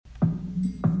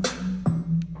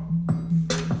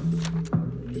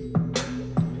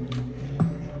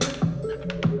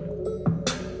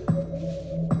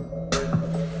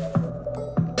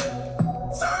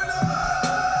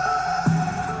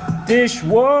Fish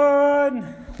one.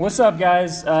 What's up,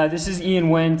 guys? This is Ian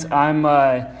Wendt.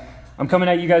 I'm coming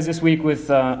at you guys this week with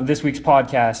this week's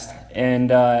podcast,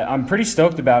 and I'm pretty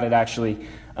stoked about it, actually.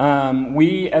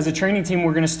 We, as a training team,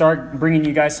 we're going to start bringing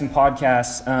you guys some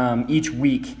podcasts each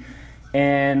week,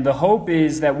 and the hope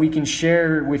is that we can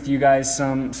share with you guys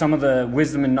some of the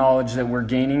wisdom and knowledge that we're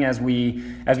gaining as we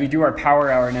do our Power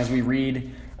Hour and as we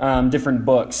read different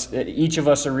books. Each of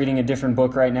us are reading a different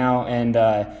book right now,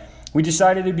 and we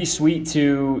decided it'd be sweet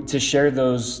to share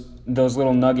those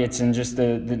little nuggets and just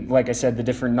the like I said, the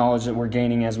different knowledge that we're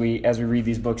gaining as we read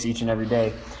these books each and every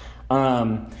day.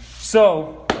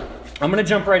 So I'm gonna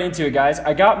jump right into it, guys.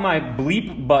 I got my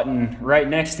bleep button right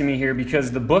next to me here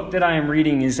because the book that I am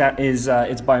reading is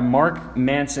it's by Mark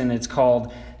Manson. It's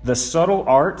called The Subtle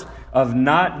Art of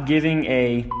Not Giving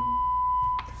a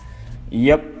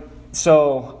Yep.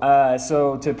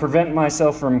 So to prevent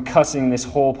myself from cussing this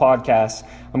whole podcast,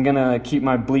 I'm gonna keep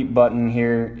my bleep button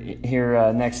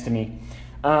here next to me.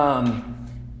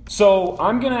 So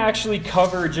I'm gonna actually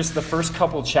cover just the first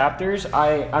couple chapters.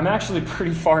 I'm actually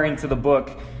pretty far into the book,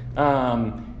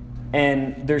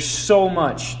 and there's so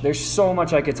much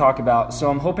I could talk about. So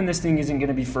I'm hoping this thing isn't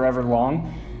gonna be forever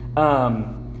long.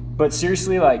 But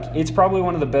seriously, it's probably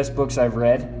one of the best books I've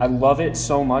read. I love it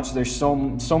so much. There's so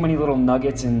many little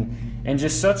nuggets and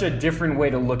just such a different way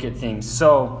to look at things.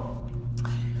 So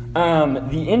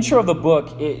the intro of the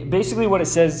book, basically what it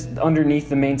says underneath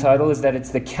the main title is that it's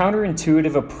the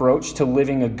counterintuitive approach to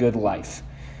living a good life.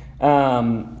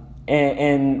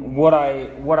 And what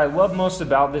I love most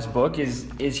about this book is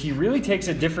he really takes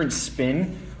a different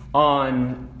spin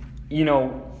on,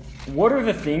 what are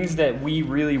the things that we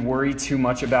really worry too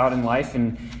much about in life,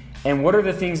 and what are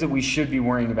the things that we should be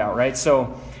worrying about, right?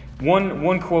 So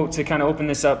one quote to kind of open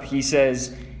this up, he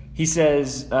says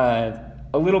a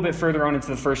little bit further on into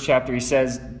the first chapter, he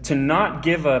says, to not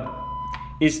give up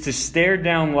is to stare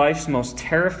down life's most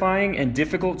terrifying and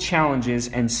difficult challenges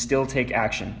and still take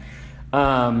action.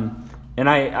 And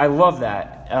I love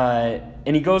that.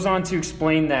 And he goes on to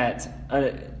explain that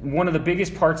one of the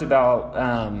biggest parts about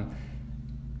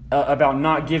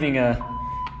not giving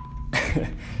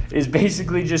is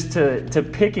basically just to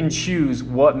pick and choose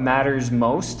what matters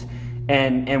most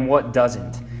and what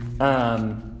doesn't.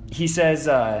 He says,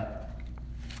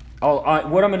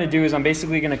 what I'm going to do is I'm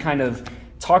basically going to kind of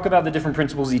talk about the different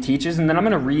principles he teaches, and then I'm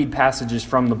going to read passages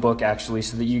from the book, actually,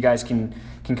 so that you guys can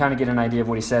kind of get an idea of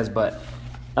what he says. But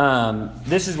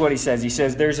this is what he says. He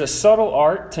says, there's a subtle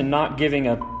art to not giving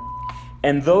up.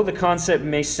 And though the concept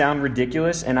may sound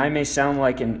ridiculous and I may sound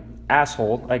like an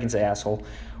asshole, I can say asshole,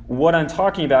 what I'm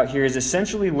talking about here is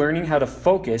essentially learning how to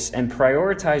focus and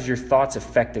prioritize your thoughts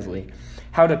effectively,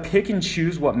 how to pick and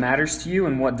choose what matters to you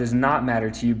and what does not matter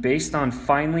to you based on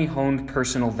finely honed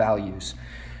personal values.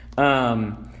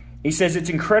 He says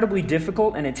it's incredibly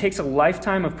difficult and it takes a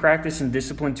lifetime of practice and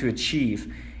discipline to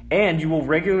achieve, and you will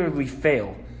regularly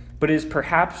fail, but it is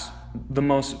perhaps the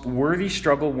most worthy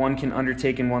struggle one can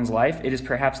undertake in one's life. It is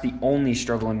perhaps the only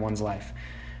struggle in one's life.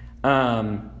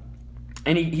 And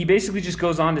he basically just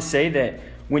goes on to say that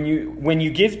when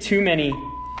you give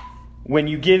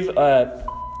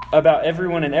about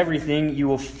everyone and everything, you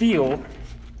will feel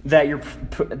that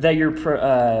you're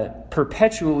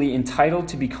perpetually entitled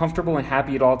to be comfortable and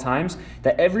happy at all times,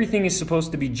 that everything is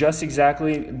supposed to be just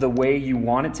exactly the way you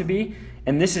want it to be,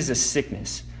 and this is a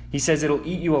sickness. He says it'll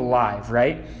eat you alive,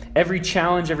 right? Every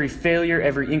challenge, every failure,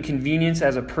 every inconvenience,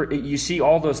 you see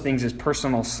all those things as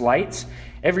personal slights.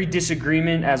 Every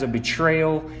disagreement as a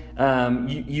betrayal.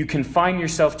 You confine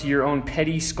yourself to your own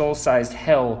petty, skull-sized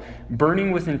hell,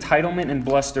 burning with entitlement and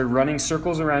bluster, running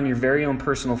circles around your very own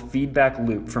personal feedback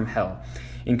loop from hell,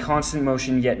 in constant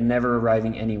motion yet never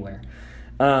arriving anywhere.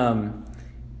 Man,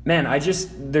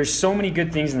 there's so many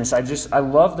good things in this. I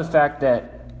love the fact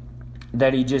that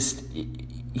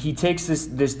he takes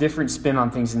this different spin on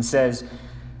things and says,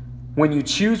 when you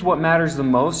choose what matters the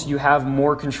most, you have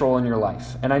more control in your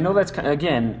life. And I know that's,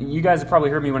 again, you guys have probably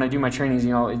heard me when I do my trainings,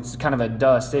 it's kind of a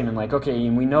duh statement, like, okay,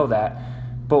 and we know that,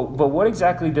 but what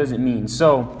exactly does it mean?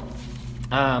 So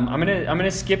I'm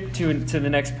gonna skip to the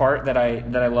next part that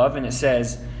I love, and it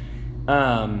says,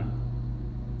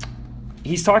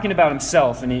 he's talking about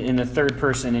himself in the third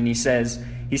person, and he says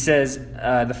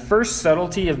the first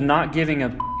subtlety of not giving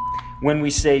up. When we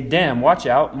say, damn, watch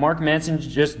out, Mark Manson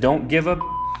just don't give up,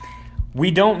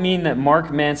 we don't mean that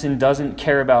Mark Manson doesn't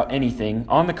care about anything.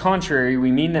 On the contrary, we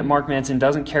mean that Mark Manson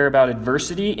doesn't care about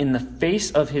adversity in the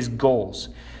face of his goals.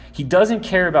 He doesn't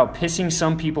care about pissing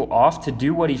some people off to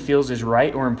do what he feels is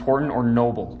right or important or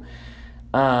noble.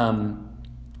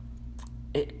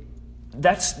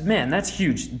 That's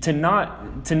huge. To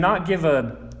not give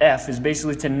F is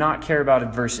basically to not care about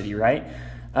adversity, right?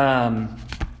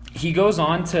 He goes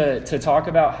on to talk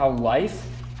about how life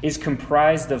is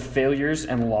comprised of failures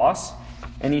and loss.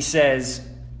 And he says,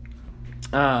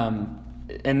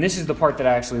 and this is the part that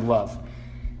I actually love.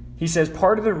 He says,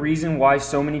 part of the reason why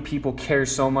so many people care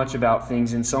so much about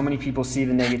things and so many people see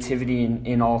the negativity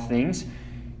in all things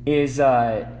is,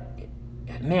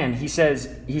 he says,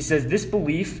 this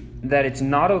belief that it's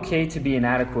not okay to be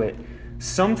inadequate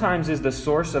sometimes is the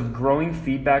source of growing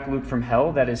feedback loop from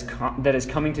hell that is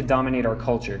coming to dominate our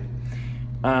culture.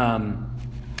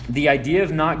 The idea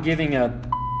of not giving up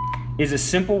is a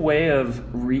simple way of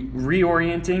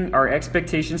reorienting our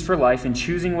expectations for life and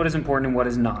choosing what is important and what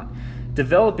is not.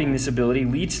 Developing this ability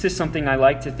leads to something I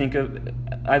like to think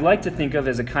of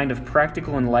as a kind of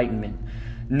practical enlightenment.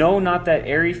 No, not that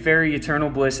airy-fairy eternal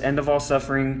bliss, end of all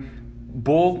suffering,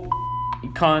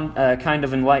 kind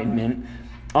of enlightenment.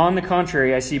 On the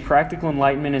contrary, I see practical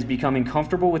enlightenment as becoming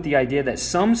comfortable with the idea that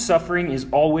some suffering is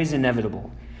always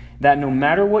inevitable. That no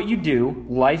matter what you do,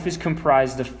 life is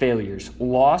comprised of failures,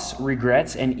 loss,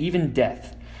 regrets, and even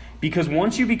death. Because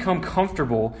once you become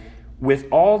comfortable with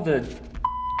all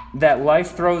that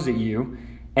life throws at you,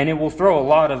 and it will throw a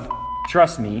lot of,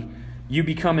 trust me, you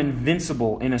become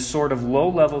invincible in a sort of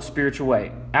low-level spiritual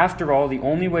way. After all, the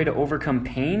only way to overcome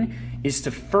pain is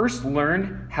to first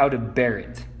learn how to bear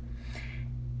it.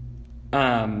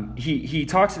 He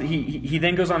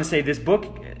then goes on to say this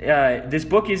book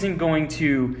isn't going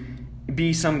to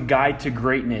be some guide to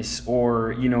greatness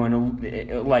or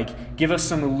give us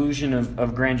some illusion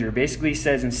of grandeur. Basically, he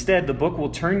says instead the book will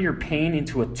turn your pain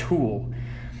into a tool,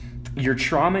 your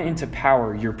trauma into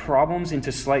power, your problems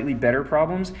into slightly better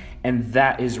problems, and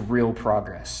that is real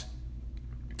progress.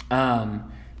 I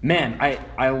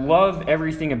love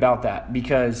everything about that,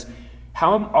 because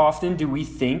how often do we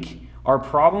think our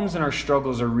problems and our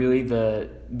struggles are really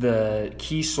the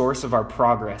key source of our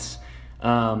progress?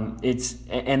 That's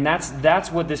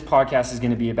what this podcast is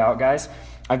going to be about, guys.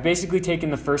 I've basically taken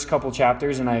the first couple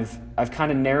chapters and I've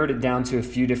kind of narrowed it down to a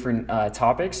few different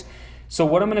topics. So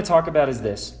what I'm going to talk about is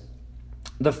this.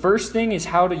 The first thing is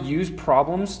how to use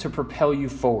problems to propel you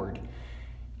forward.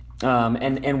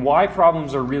 And why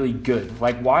problems are really good.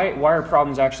 Like why are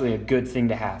problems actually a good thing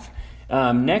to have?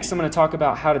 Next, I'm going to talk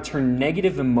about how to turn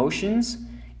negative emotions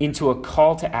into a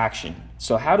call to action.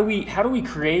 So how do we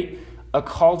create a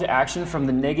call to action from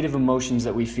the negative emotions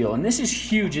that we feel? And this is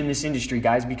huge in this industry,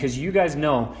 guys, because you guys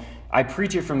know I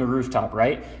preach it from the rooftop,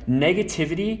 right?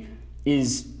 Negativity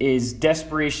is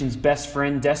desperation's best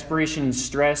friend. Desperation and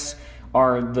stress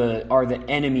are the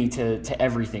enemy to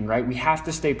everything, right? We have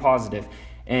to stay positive.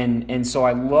 And so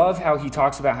I love how he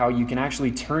talks about how you can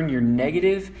actually turn your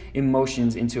negative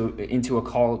emotions into a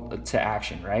call to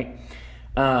action, right?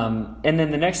 And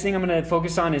then the next thing I'm going to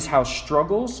focus on is how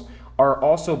struggles are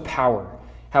also power.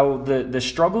 How the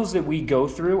struggles that we go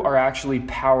through are actually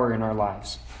power in our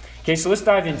lives. Okay, so let's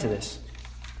dive into this.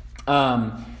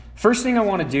 First thing I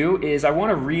want to do is I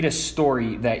want to read a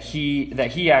story that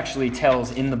he actually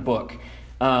tells in the book.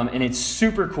 And it's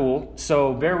super cool.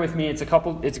 So bear with me. It's a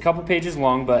couple pages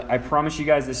long, but I promise you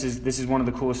guys this is one of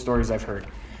the coolest stories I've heard.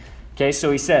 Okay,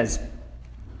 so he says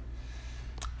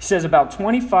about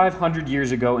 2,500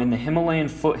 years ago in the Himalayan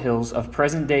foothills of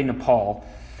present-day Nepal,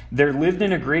 there lived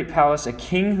in a great palace a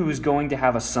king who was going to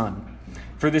have a son.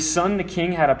 For this son, the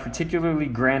king had a particularly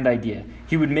grand idea.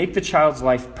 He would make the child's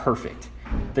life perfect.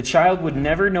 The child would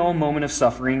never know a moment of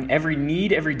suffering. Every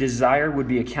need, every desire would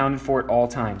be accounted for at all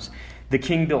times. The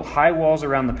king built high walls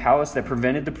around the palace that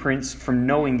prevented the prince from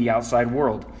knowing the outside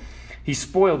world. He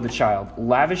spoiled the child,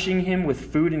 lavishing him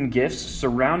with food and gifts,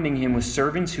 surrounding him with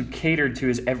servants who catered to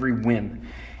his every whim.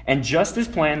 And just as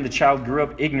planned, the child grew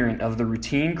up ignorant of the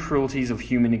routine cruelties of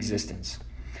human existence.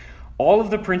 All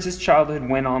of the prince's childhood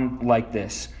went on like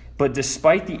this, but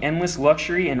despite the endless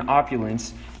luxury and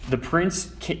opulence, the prince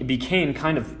became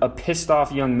kind of a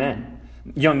pissed-off young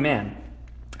man.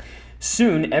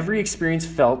 Soon, every experience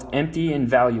felt empty and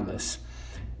valueless.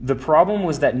 The problem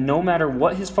was that no matter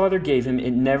what his father gave him,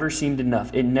 it never seemed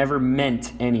enough. It never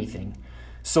meant anything.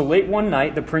 So late one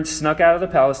night, the prince snuck out of the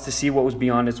palace to see what was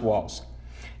beyond its walls.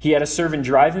 He had a servant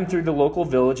drive him through the local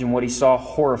village, and what he saw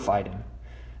horrified him.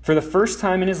 For the first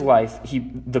time in his life,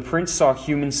 the prince saw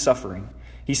human suffering.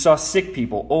 He saw sick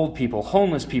people, old people,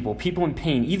 homeless people, people in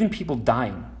pain, even people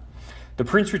dying. The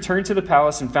prince returned to the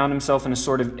palace and found himself in a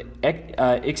sort of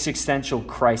existential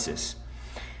crisis.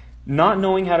 Not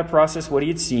knowing how to process what he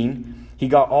had seen, he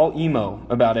got all emo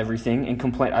about everything and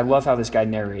complained. I love how this guy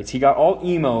narrates. He got all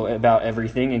emo about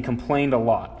everything and complained a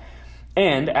lot.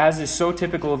 And, as is so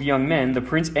typical of young men, the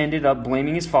prince ended up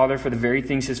blaming his father for the very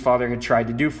things his father had tried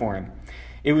to do for him.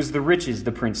 It was the riches,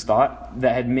 the prince thought,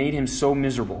 that had made him so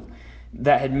miserable,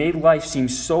 that had made life seem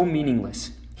so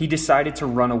meaningless. He decided to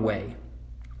run away.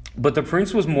 But the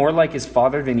prince was more like his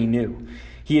father than he knew.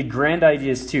 He had grand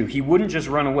ideas too. He wouldn't just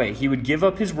run away. He would give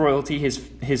up his royalty,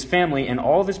 his family, and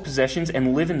all of his possessions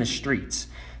and live in the streets,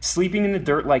 sleeping in the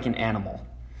dirt like an animal.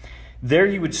 There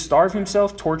he would starve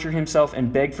himself, torture himself,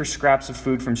 and beg for scraps of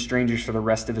food from strangers for the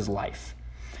rest of his life.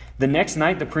 The next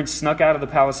night, the prince snuck out of the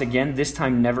palace again, this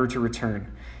time never to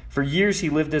return. For years he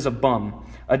lived as a bum,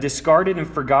 a discarded and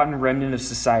forgotten remnant of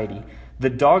society, the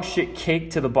dog shit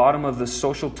cake to the bottom of the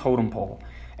social totem pole.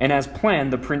 And as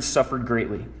planned, the prince suffered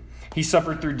greatly. He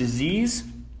suffered through disease,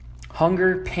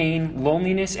 hunger, pain,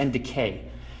 loneliness, and decay.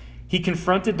 He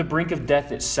confronted the brink of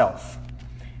death itself,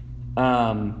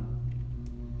 often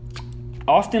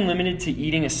limited to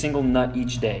eating a single nut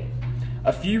each day.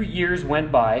 A few years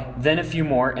went by, then a few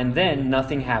more, and then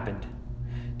nothing happened.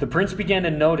 The prince began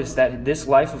to notice that this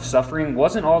life of suffering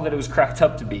wasn't all that it was cracked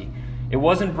up to be. It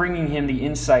wasn't bringing him the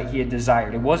insight he had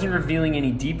desired. It wasn't revealing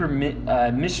any deeper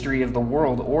mystery of the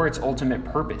world or its ultimate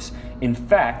purpose. In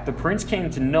fact, the prince came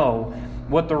to know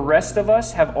what the rest of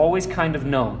us have always kind of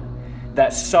known,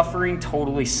 that suffering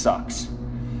totally sucks.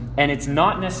 And it's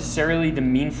not necessarily that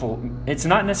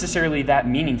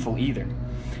meaningful either.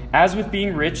 As with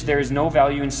being rich, there is no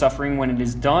value in suffering when it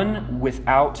is done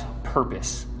without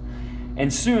purpose.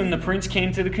 And soon the prince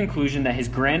came to the conclusion that his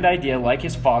grand idea, like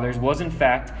his father's, was in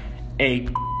fact a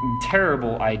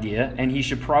terrible idea, and he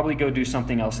should probably go do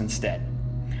something else instead.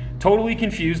 Totally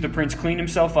confused, the prince cleaned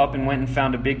himself up and went and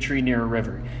found a big tree near a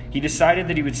river. He decided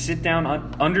that he would sit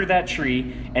down under that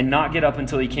tree and not get up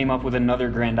until he came up with another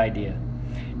grand idea.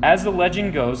 As the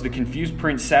legend goes, the confused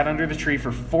prince sat under the tree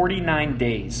for 49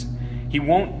 days. He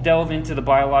won't delve into the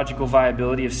biological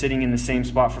viability of sitting in the same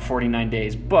spot for 49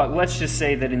 days, but let's just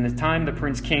say that in the time the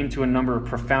prince came to a number of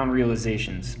profound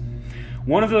realizations.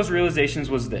 One of those realizations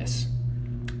was this: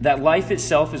 that life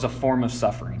itself is a form of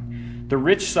suffering. The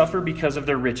rich suffer because of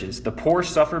their riches. The poor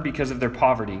suffer because of their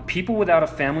poverty. People without a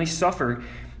family suffer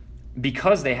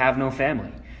because they have no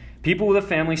family. People with a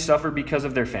family suffer because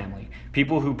of their family.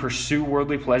 People who pursue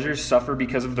worldly pleasures suffer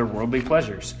because of their worldly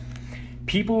pleasures.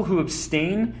 People who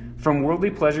abstain from worldly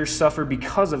pleasures suffer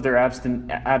because of their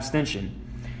abstention.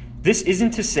 This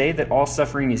isn't to say that all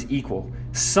suffering is equal.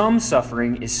 Some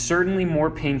suffering is certainly more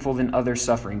painful than other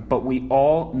suffering, but we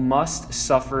all must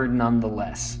suffer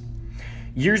nonetheless.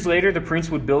 Years later, the prince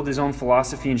would build his own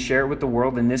philosophy and share it with the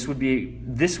world, and this would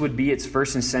be its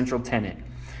first and central tenet: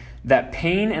 that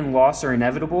pain and loss are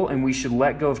inevitable, and we should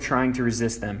let go of trying to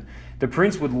resist them. The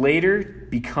prince would later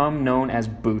become known as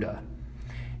Buddha.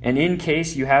 And in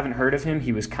case you haven't heard of him,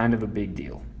 he was kind of a big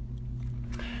deal.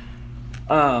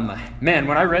 Man,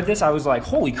 when I read this, I was like,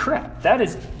 holy crap, that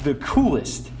is the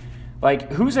coolest.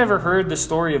 Like, who's ever heard the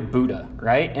story of Buddha,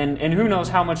 right? And who knows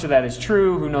how much of that is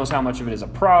true, who knows how much of it is a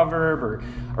proverb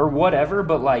or whatever,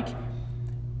 but like,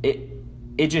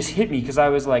 it just hit me because I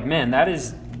was like, man, that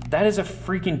is a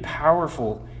freaking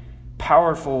powerful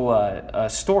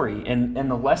story, and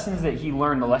the lessons that he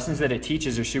learned, the lessons that it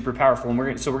teaches are super powerful, and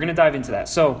we're going to dive into that.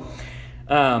 So,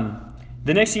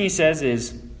 the next thing he says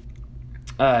is,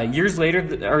 years later,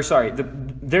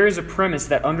 there is a premise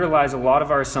that underlies a lot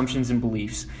of our assumptions and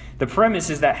beliefs. The premise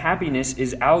is that happiness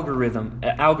is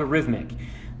algorithmic,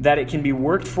 that it can be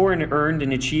worked for and earned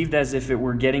and achieved as if it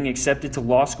were getting accepted to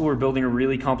law school or building a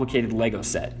really complicated Lego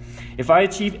set. If I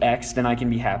achieve X, then I can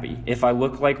be happy. If I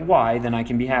look like Y, then I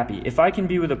can be happy. If I can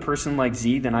be with a person like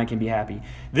Z, then I can be happy.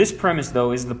 This premise,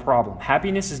 though, is the problem.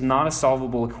 Happiness is not a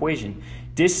solvable equation.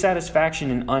 Dissatisfaction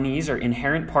and unease are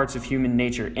inherent parts of human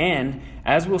nature and,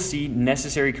 as we'll see,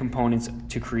 necessary components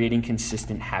to creating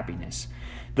consistent happiness.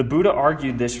 The Buddha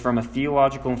argued this from a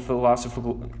theological and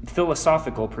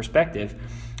philosophical perspective.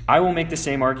 I will make the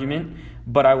same argument,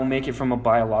 but I will make it from a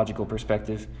biological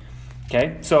perspective.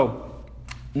 Okay, so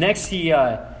next he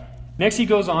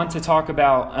goes on to talk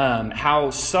about how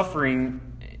suffering.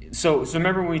 So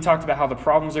remember when we talked about how the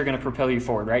problems are going to propel you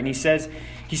forward, right? And he says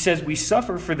we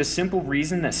suffer for the simple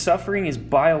reason that suffering is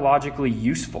biologically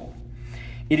useful.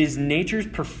 It is nature's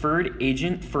preferred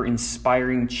agent for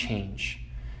inspiring change.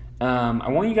 I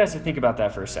want you guys to think about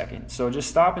that for a second. So just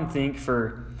stop and think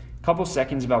for a couple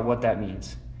seconds about what that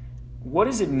means. What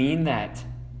does it mean that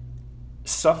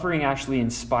suffering actually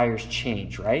inspires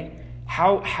change, right?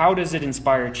 How does it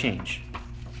inspire change?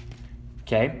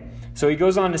 Okay, so he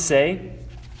goes on to say,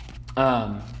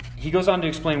 he goes on to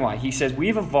explain why. He says, we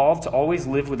have evolved to always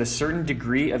live with a certain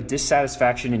degree of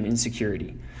dissatisfaction and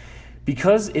insecurity.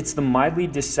 Because it's the mildly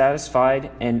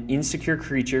dissatisfied and insecure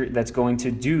creature that's going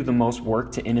to do the most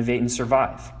work to innovate and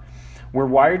survive. We're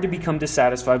wired to become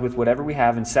dissatisfied with whatever we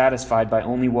have and satisfied by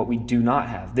only what we do not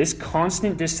have. This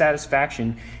constant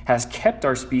dissatisfaction has kept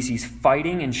our species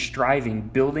fighting and striving,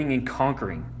 building and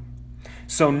conquering.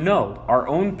 So no, our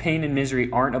own pain and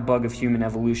misery aren't a bug of human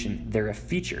evolution. They're a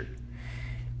feature.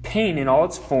 Pain in all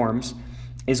its forms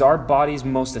is our body's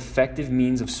most effective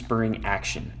means of spurring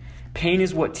action. Pain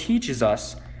is what teaches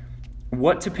us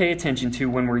what to pay attention to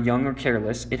when we're young or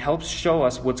careless. It helps show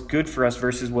us what's good for us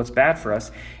versus what's bad for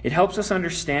us. It helps us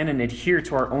understand and adhere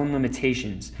to our own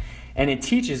limitations. And it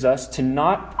teaches us to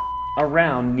not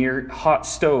around near hot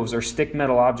stoves or stick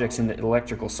metal objects in the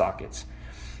electrical sockets.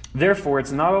 Therefore,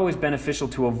 it's not always beneficial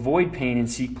to avoid pain and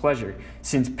seek pleasure,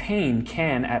 since pain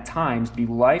can, at times, be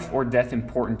life or death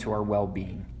important to our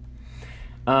well-being.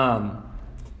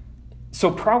 So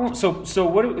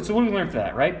what do we learn from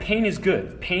that, right? Pain is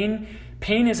good. Pain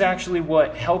is actually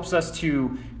what helps us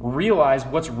to realize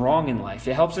what's wrong in life.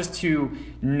 It helps us to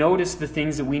notice the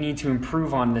things that we need to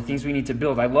improve on, the things we need to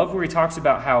build. I love where he talks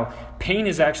about how pain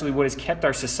is actually what has kept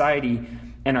our society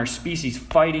and our species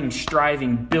fighting,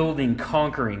 striving, building,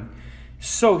 conquering.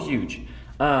 So huge.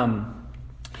 So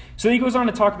he goes on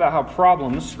to talk about how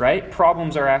problems, right?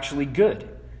 Problems are actually good.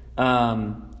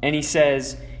 And he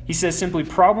says simply,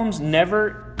 problems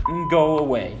never go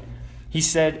away. He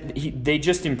said they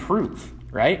just improve,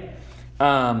 right?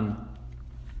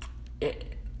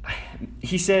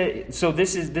 He said, so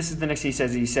this is the next thing he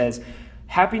says. He says,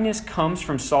 happiness comes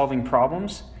from solving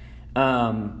problems.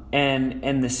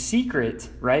 And the secret,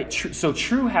 right? So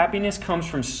true happiness comes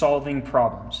from solving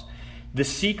problems. The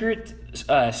secret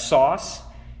sauce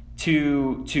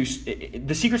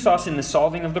the secret sauce in the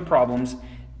solving of the problems,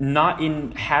 not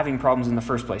in having problems in the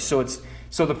first place.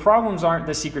 So the problems aren't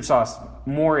the secret sauce.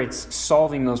 More, it's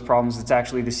solving those problems. It's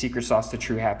actually the secret sauce to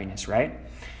true happiness, right?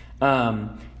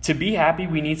 To be happy,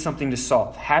 we need something to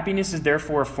solve. Happiness is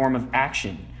therefore a form of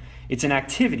action. It's an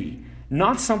activity,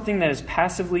 not something that is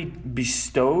passively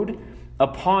bestowed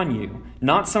upon you,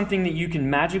 not something that you can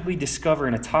magically discover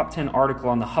in a top 10 article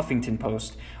on the Huffington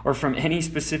Post or from any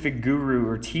specific guru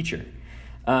or teacher.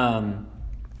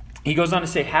 He goes on to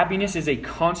say, happiness is a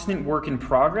constant work in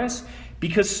progress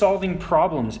because solving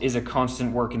problems is a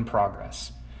constant work in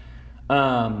progress.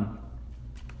 I'm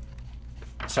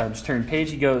just turning page.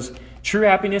 He goes, true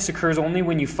happiness occurs only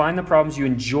when you find the problems you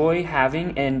enjoy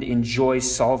having and enjoy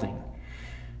solving.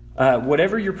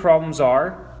 Whatever your problems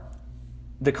are,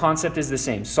 the concept is the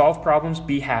same. Solve problems,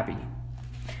 be happy.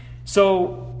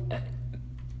 So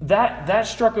that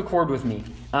struck a chord with me,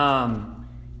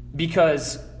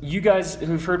 because you guys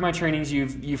who've heard my trainings,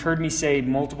 you've heard me say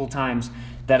multiple times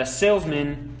that a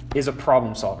salesman is a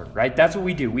problem solver, right? That's what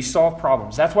we do. We solve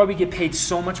problems. That's why we get paid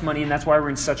so much money, and that's why we're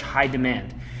in such high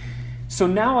demand. So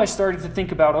now I started to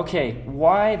think about, okay,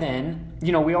 why then,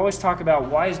 we always talk about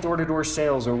why is door-to-door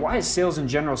sales or why is sales in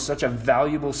general such a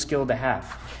valuable skill to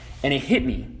have? And it hit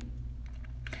me.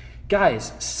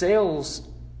 Guys, sales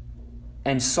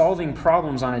and solving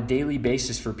problems on a daily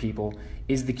basis for people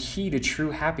is the key to true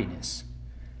happiness.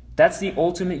 That's the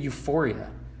ultimate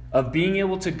euphoria of being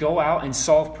able to go out and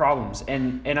solve problems.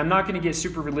 And I'm not going to get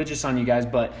super religious on you guys,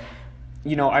 but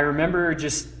I remember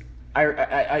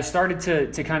I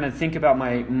started to kind of think about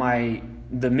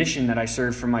the mission that I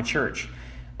serve for my church.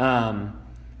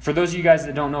 For those of you guys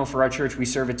that don't know, for our church, we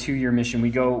serve a 2-year mission.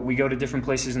 We go to different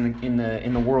places in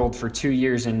the world for 2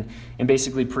 years and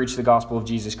basically preach the gospel of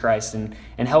Jesus Christ and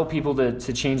help people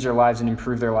to change their lives and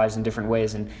improve their lives in different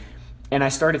ways. And I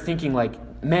started thinking,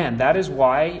 like, man, that is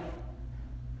why,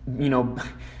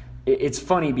 it's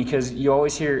funny because you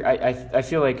always hear, I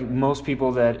feel like most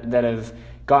people that have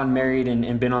gotten married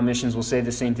and been on missions will say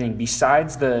the same thing.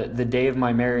 Besides the day of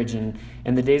my marriage and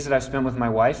the days that I've spent with my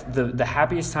wife, the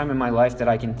happiest time in my life that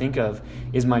I can think of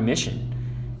is my mission.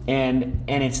 And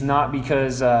it's not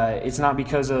because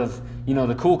of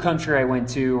the cool country I went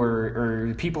to or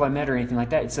the people I met or anything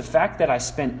like that. It's the fact that I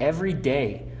spent every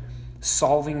day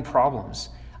solving problems.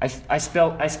 I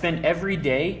spend every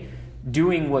day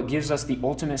doing what gives us the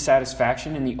ultimate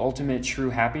satisfaction and the ultimate true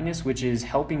happiness, which is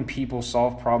helping people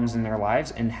solve problems in their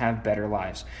lives and have better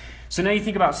lives. So now you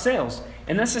think about sales,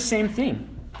 and that's the same thing,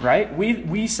 right?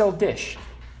 We sell Dish,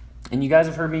 and you guys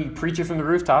have heard me preach it from the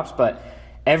rooftops, but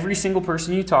every single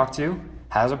person you talk to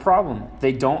has a problem.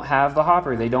 They don't have the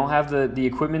hopper. They don't have the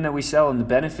equipment that we sell and the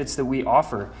benefits that we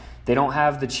offer. They don't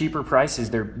have the cheaper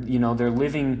prices. They're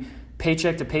living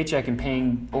paycheck to paycheck and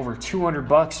paying over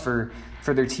 $200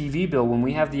 for their TV bill when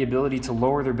we have the ability to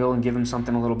lower their bill and give them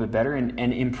something a little bit better and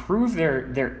improve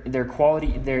their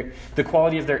quality, the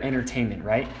quality of their entertainment,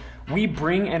 right? We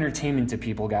bring entertainment to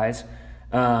people, guys.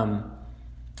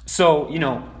 So,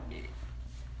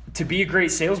 to be a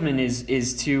great salesman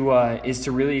is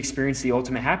to really experience the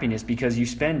ultimate happiness, because you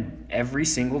spend every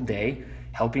single day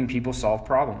helping people solve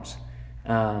problems.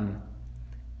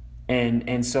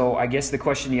 And so I guess the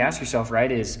question you ask yourself,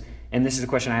 right, is, and this is the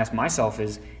question I ask myself,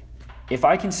 is if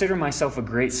I consider myself a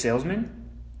great salesman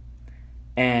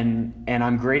and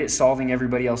I'm great at solving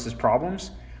everybody else's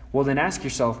problems, well, then ask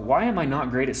yourself, why am I not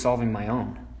great at solving my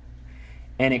own?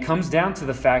 And it comes down to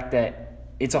the fact that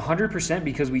it's 100%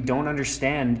 because we don't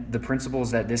understand the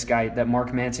principles that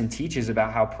Mark Manson teaches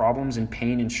about how problems and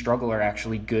pain and struggle are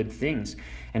actually good things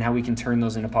and how we can turn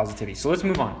those into positivity. So let's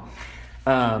move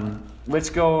on.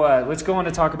 Let's go on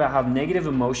to talk about how negative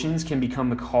emotions can become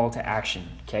the call to action.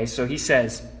 Okay, so he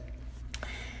says,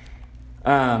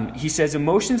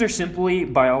 emotions are simply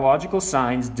biological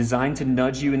signs designed to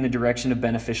nudge you in the direction of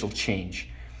beneficial change.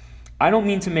 I don't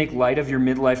mean to make light of your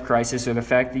midlife crisis or the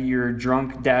fact that your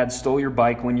drunk dad stole your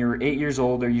bike when you were 8 years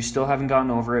old or you still haven't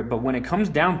gotten over it, but when it comes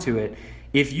down to it,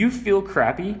 if you feel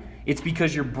crappy, it's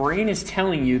because your brain is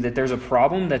telling you that there's a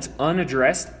problem that's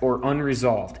unaddressed or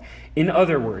unresolved. In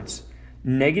other words,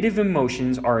 negative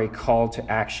emotions are a call to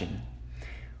action.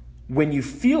 When you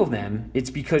feel them, it's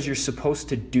because you're supposed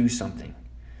to do something.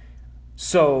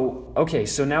 So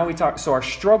now we talk, so our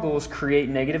struggles create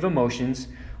negative emotions,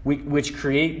 which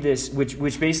create this,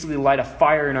 which basically light a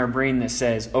fire in our brain that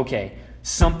says, okay,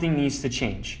 something needs to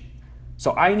change.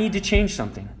 So I need to change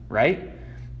something, right?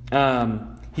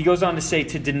 He goes on to say,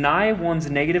 to deny one's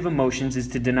negative emotions is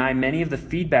to deny many of the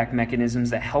feedback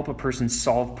mechanisms that help a person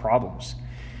solve problems.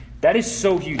 That is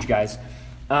so huge, guys.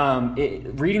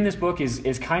 Reading this book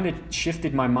is kind of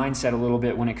shifted my mindset a little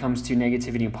bit when it comes to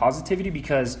negativity and positivity,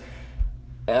 because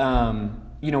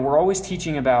we're always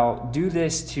teaching about do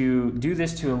this to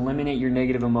eliminate your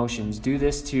negative emotions, do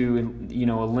this to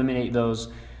eliminate those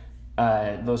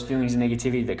feelings of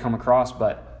negativity that come across,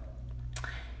 but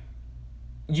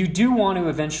you do want to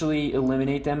eventually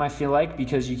eliminate them, I feel like,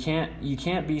 because you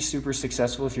can't be super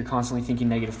successful if you're constantly thinking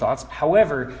negative thoughts.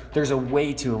 However, there's a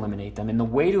way to eliminate them, and the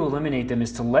way to eliminate them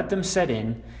is to let them set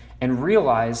in and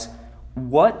realize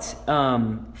what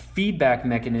feedback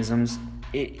mechanisms,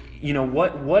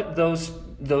 what those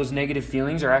negative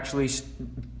feelings are actually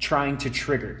trying to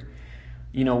trigger.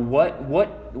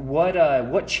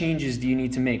 What changes do you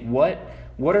need to make?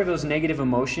 What are those negative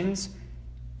emotions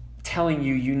telling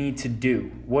you need to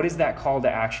do? What is that call to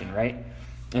action, right?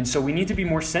 And so we need to be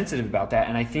more sensitive about that,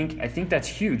 and I think that's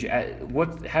huge.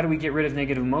 How do we get rid of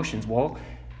negative emotions? Well,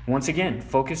 once again,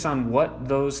 focus on what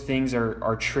those things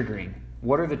are triggering.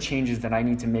 What are the changes that I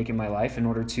need to make in my life in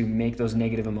order to make those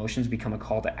negative emotions become a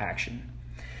call to action?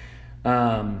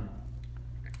 And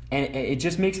it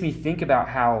just makes me think about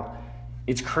how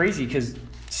it's crazy because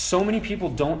so many people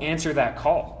don't answer that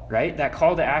call, right? That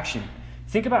call to action.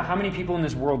 Think about how many people in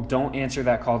this world don't answer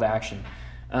that call to action.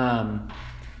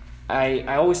 I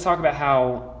always talk about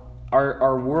how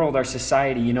our world, our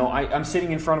society, I'm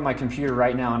sitting in front of my computer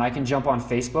right now and I can jump on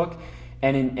Facebook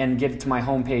and get it to my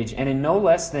homepage, and in no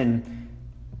less than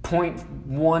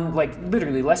 0.1, like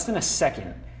literally less than a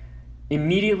second,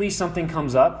 immediately something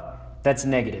comes up that's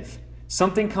negative.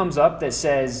 Something comes up that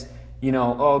says,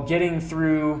 getting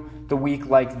through the week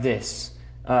like this,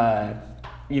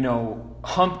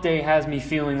 hump day has me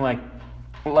feeling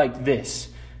like this.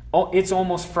 Oh, it's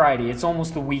almost Friday. It's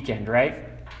almost the weekend, right?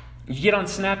 You get on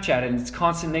Snapchat and it's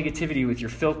constant negativity with your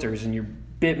filters and your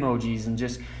Bitmojis, and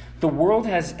just the world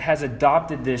has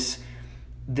adopted this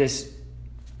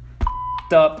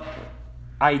up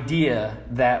idea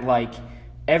that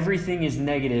everything is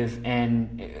negative,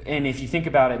 and if you think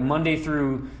about it, Monday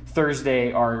through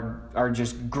Thursday are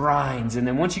just grinds, and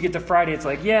then once you get to Friday, it's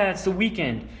it's the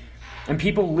weekend. And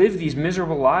people live these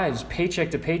miserable lives,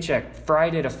 paycheck to paycheck,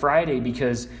 Friday to Friday,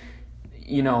 because,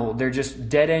 they're just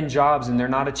dead-end jobs and they're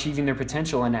not achieving their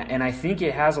potential. And I think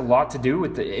it has a lot to do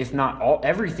with, if not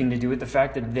everything to do with the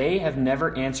fact that they have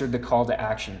never answered the call to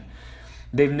action.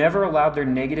 They've never allowed their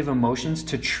negative emotions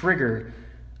to trigger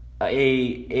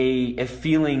a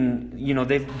feeling,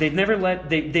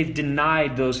 they've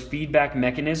denied those feedback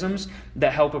mechanisms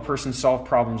that help a person solve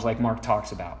problems like Mark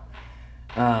talks about.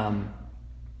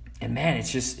 And man,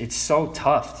 it's so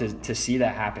tough to see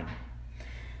that happen.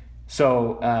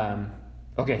 So,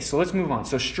 so let's move on.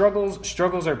 So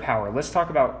struggles are power. Let's talk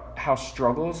about how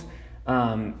struggles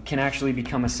can actually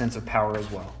become a sense of power as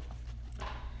well.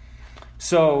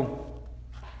 So,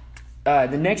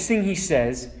 the next thing he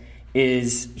says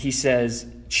is,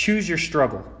 choose your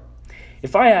struggle.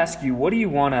 If I ask you, what do you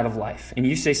want out of life? And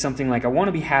you say something like, I want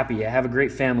to be happy, I have a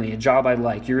great family, a job I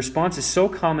like. Your response is so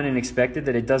common and expected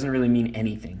that it doesn't really mean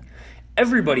anything.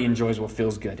 Everybody enjoys what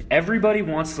feels good. Everybody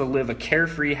wants to live a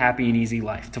carefree, happy, and easy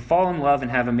life, to fall in love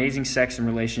and have amazing sex and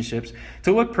relationships,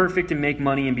 to look perfect and make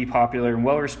money and be popular and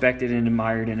well-respected and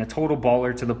admired, and a total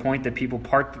baller to the point that people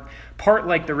part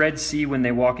like the Red Sea when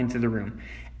they walk into the room.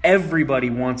 Everybody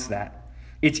wants that.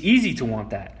 It's easy to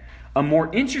want that. A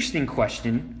more interesting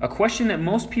question, a question that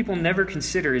most people never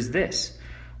consider, is this: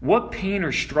 what pain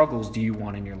or struggles do you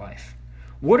want in your life?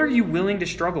 What are you willing to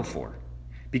struggle for?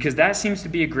 Because that seems to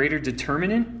be a greater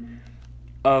determinant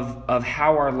of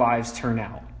how our lives turn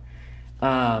out.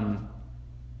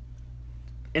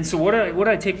 And so what did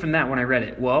I take from that when I read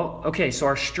it? Well, okay, so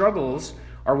our struggles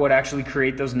are what actually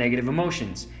create those negative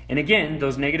emotions. And again,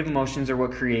 those negative emotions are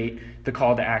what create the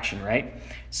call to action, right?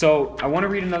 So I want to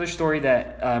read another story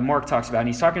that Mark talks about, and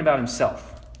he's talking about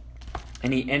himself.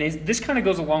 This kind of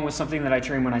goes along with something that I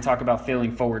train when I talk about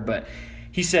failing forward, but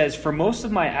he says, for most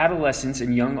of my adolescence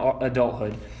and young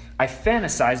adulthood, I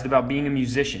fantasized about being a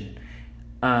musician,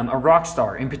 a rock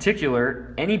star. In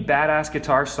particular, any badass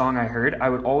guitar song I heard, I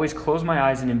would always close my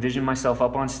eyes and envision myself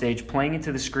up on stage playing it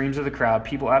to the screams of the crowd,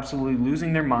 people absolutely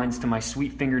losing their minds to my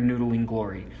sweet finger noodling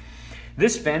glory.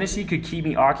 This fantasy could keep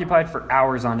me occupied for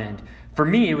hours on end. For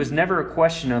me, it was never a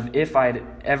question of if I'd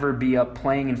ever be up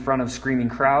playing in front of screaming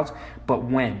crowds, but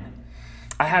when.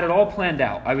 I had it all planned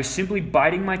out. I was simply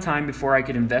biding my time before I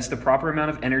could invest the proper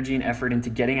amount of energy and effort into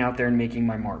getting out there and making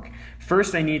my mark.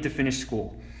 First, I needed to finish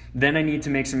school. Then I needed to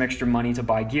make some extra money to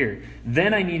buy gear.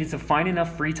 Then I needed to find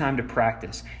enough free time to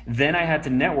practice. Then I had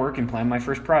to network and plan my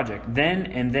first project.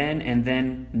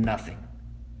 Then nothing.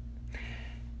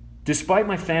 Despite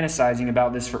my fantasizing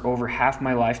about this for over half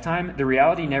my lifetime, the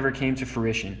reality never came to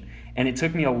fruition. And it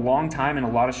took me a long time and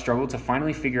a lot of struggle to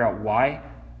finally figure out why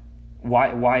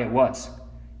it was.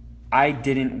 I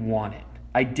didn't want it.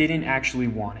 I didn't actually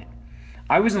want it.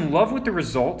 I was in love with the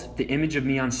result, the image of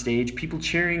me on stage, people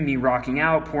cheering me, rocking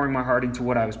out, pouring my heart into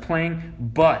what I was playing,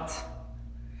 but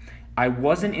I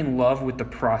wasn't in love with the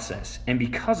process, and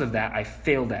because of that, I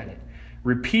failed at it.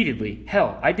 Repeatedly.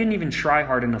 Hell, I didn't even try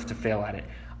hard enough to fail at it.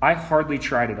 I hardly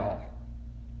tried at all.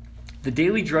 The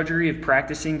daily drudgery of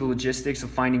practicing, the logistics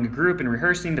of finding a group and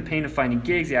rehearsing, the pain of finding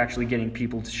gigs, actually getting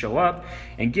people to show up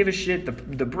and give a shit,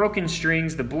 the broken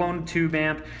strings, the blown tube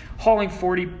amp, hauling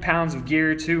 40 pounds of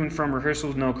gear to and from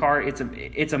rehearsals with no car.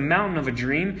 It's a mountain of a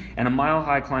dream and a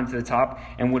mile-high climb to the top.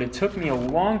 And what it took me a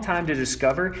long time to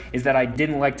discover is that I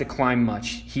didn't like to climb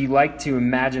much. He liked to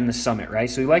imagine the summit, right?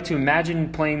 So he liked to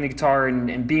imagine playing the guitar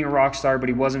and being a rock star, but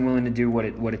he wasn't willing to do what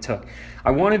it took. I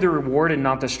wanted the reward and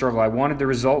not the struggle. I wanted the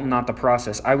result and not the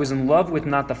process. I was in love with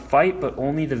not the fight, but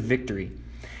only the victory.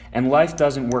 And life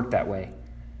doesn't work that way.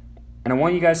 And I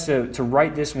want you guys to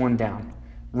write this one down.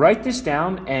 Write this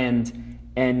down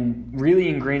and really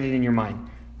ingrain it in your mind.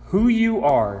 Who you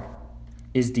are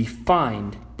is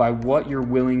defined by what you're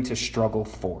willing to struggle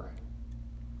for.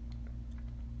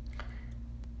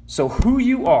 So who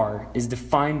you are is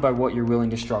defined by what you're willing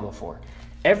to struggle for.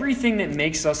 Everything that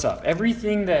makes us up,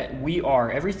 everything that we are,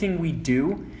 everything we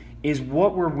do is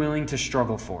what we're willing to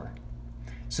struggle for.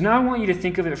 So now I want you to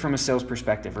think of it from a sales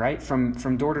perspective, right?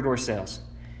 From door-to-door sales.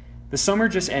 The summer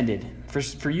just ended.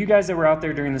 For you guys that were out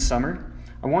there during the summer,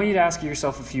 I want you to ask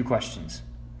yourself a few questions.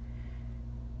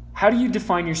 How do you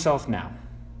define yourself now?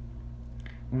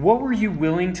 What were you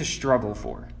willing to struggle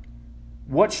for?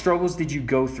 What struggles did you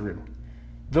go through?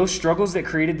 Those struggles that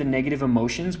created the negative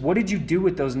emotions, what did you do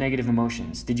with those negative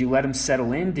emotions? Did you let them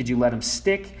settle in? Did you let them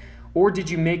stick? Or did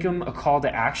you make them a call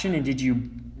to action? And did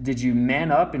you man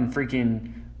up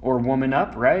and or woman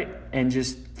up, right? And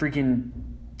just freaking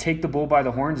take the bull by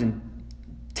the horns and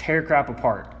tear crap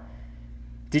apart?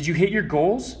 Did you hit your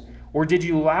goals? Or did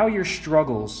you allow your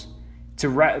struggles to,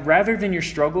 rather than your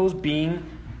struggles being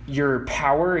your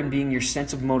power and being your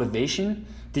sense of motivation,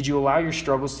 did you allow your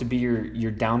struggles to be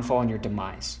your downfall and your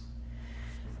demise?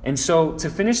 And so to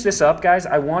finish this up, guys,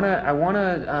 I want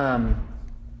to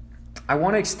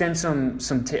extend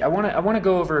I want to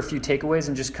go over a few takeaways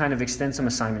and just kind of extend some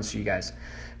assignments for you guys.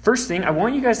 First thing, I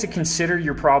want you guys to consider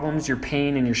your problems, your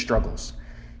pain, and your struggles.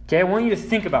 Okay, I want you to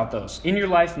think about those in your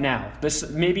life now. This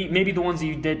maybe the ones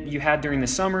you had during the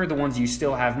summer, the ones you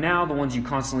still have now, the ones you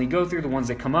constantly go through, the ones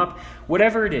that come up,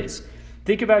 whatever it is.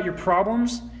 Think about your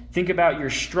problems. Think about your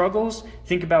struggles,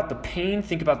 think about the pain,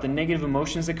 think about the negative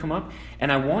emotions that come up, and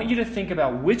I want you to think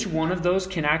about which one of those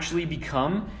can actually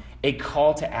become a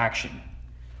call to action.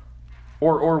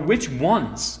 Or which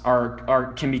ones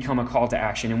can become a call to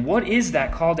action, and what is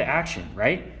that call to action,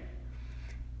 right?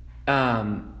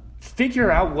 Figure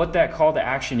out what that call to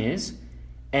action is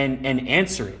and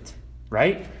answer it,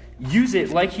 right? Use it,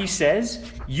 like he says,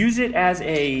 use it as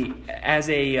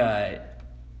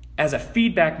as a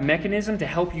feedback mechanism to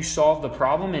help you solve the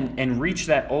problem and reach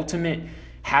that ultimate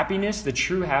happiness, the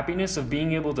true happiness of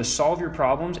being able to solve your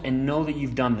problems and know that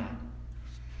you've done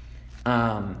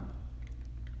that.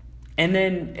 And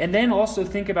then also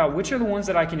think about which are the ones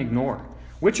that I can ignore.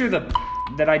 Which are the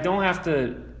that I don't have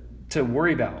to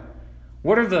worry about?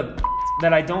 What are the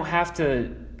that I don't have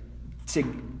to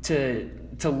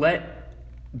let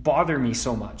bother me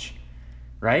so much,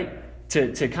 right?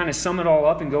 To kind of sum it all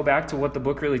up and go back to what the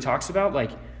book really talks about,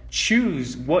 like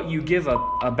choose what you give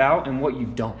up about and what you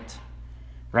don't,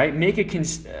 right? Make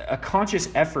a conscious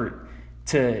effort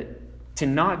to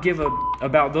not give up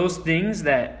about those things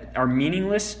that are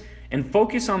meaningless and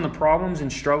focus on the problems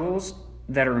and struggles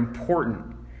that are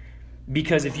important.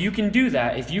 Because if you can do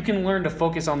that, if you can learn to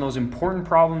focus on those important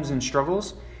problems and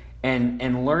struggles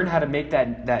and learn how to make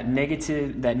that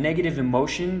negative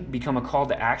emotion become a call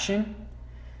to action,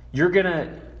 you're gonna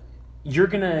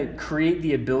create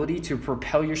the ability to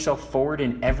propel yourself forward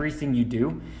in everything you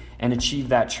do and achieve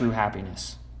that true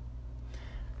happiness.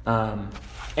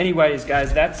 Anyways,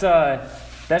 guys, that's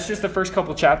just the first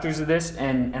couple chapters of this,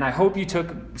 and I hope you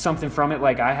took something from it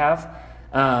like I have.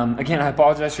 Again, I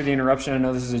apologize for the interruption. I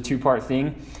know this is a 2-part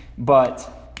thing, but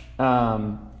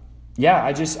yeah,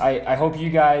 I hope you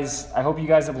guys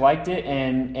have liked it,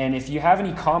 and if you have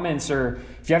any comments or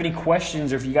if you have any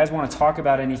questions or if you guys want to talk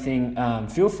about anything,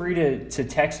 feel free to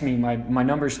text me. My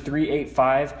number is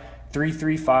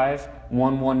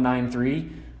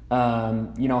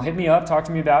 385-335-1193. Hit me up, talk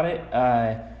to me about it.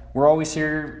 We're always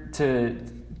here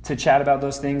to chat about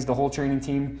those things, the whole training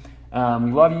team.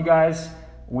 We love you guys.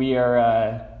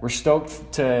 We're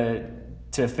stoked to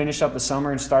finish up the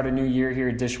summer and start a new year here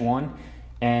at Dish One.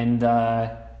 And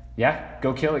yeah,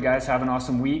 go kill it, guys. Have an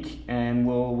awesome week, and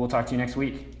we'll talk to you next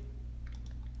week.